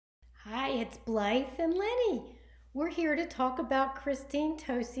Hi, it's Blythe and Lenny. We're here to talk about Christine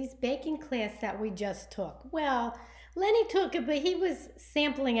Tosi's baking class that we just took. Well, Lenny took it, but he was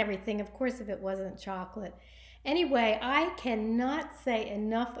sampling everything, of course, if it wasn't chocolate. Anyway, I cannot say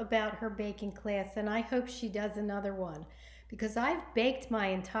enough about her baking class, and I hope she does another one because I've baked my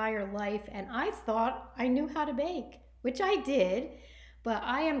entire life and I thought I knew how to bake, which I did, but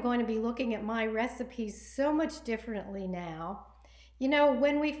I am going to be looking at my recipes so much differently now. You know,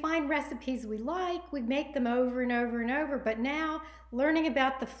 when we find recipes we like, we make them over and over and over. But now, learning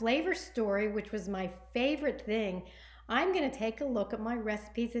about the flavor story, which was my favorite thing, I'm going to take a look at my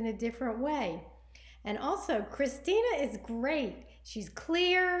recipes in a different way. And also, Christina is great. She's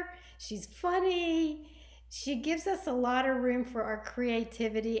clear, she's funny, she gives us a lot of room for our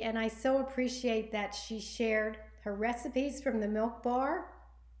creativity, and I so appreciate that she shared her recipes from the milk bar.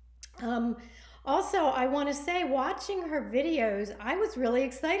 Um, Also, I want to say, watching her videos, I was really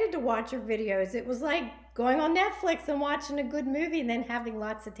excited to watch her videos. It was like going on Netflix and watching a good movie and then having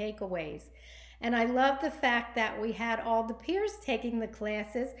lots of takeaways. And I love the fact that we had all the peers taking the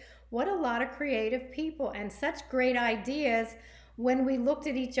classes. What a lot of creative people and such great ideas when we looked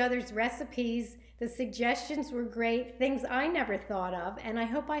at each other's recipes. The suggestions were great, things I never thought of, and I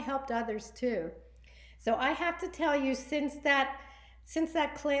hope I helped others too. So I have to tell you, since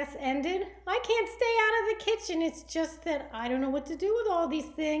that class ended, I can't stay out of the kitchen. It's just that I don't know what to do with all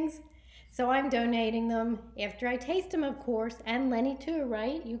these things. So I'm donating them after I taste them, of course, and Lenny too,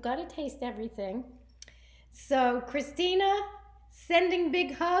 right? You got to taste everything. So Christina, sending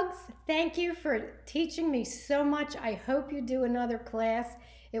big hugs. Thank you for teaching me so much. I hope you do another class.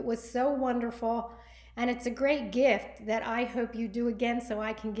 It was so wonderful. And it's a great gift that I hope you do again so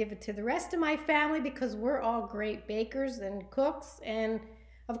I can give it to the rest of my family because we're all great bakers and cooks. And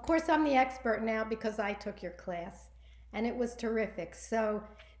of course, I'm the expert now because I took your class. And it was terrific. So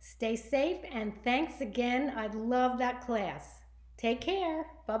stay safe and thanks again. I love that class. Take care.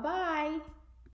 Bye-bye.